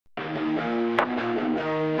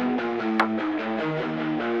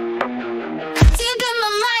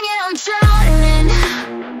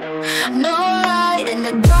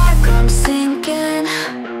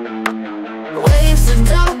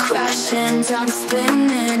I'm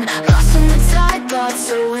spinning, lost in the tide,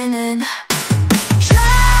 thoughts are winning.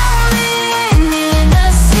 Drowning in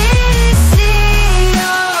a sea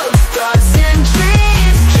of thoughts and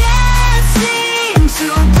dreams, can't seem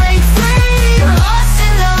to break free, lost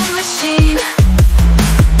in the machine.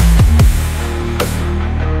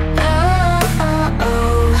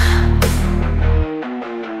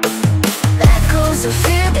 Echoes of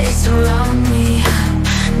fear, they surround me,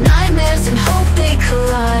 nightmares and hope, they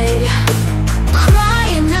collide.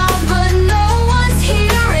 Crying out but no one's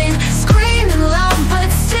hearing, screaming loud but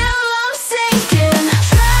still I'm sinking.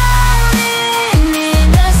 Drowning in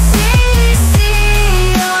a sea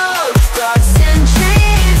of thoughts and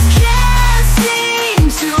dreams, can't seem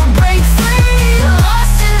to break free,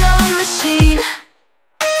 lost in the machine.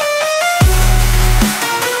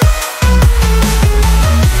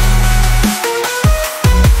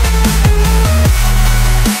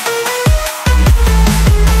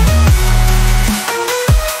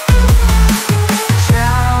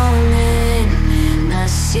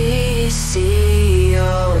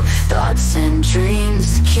 Thoughts and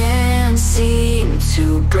dreams can't seem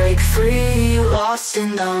to break free, lost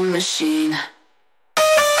in the machine.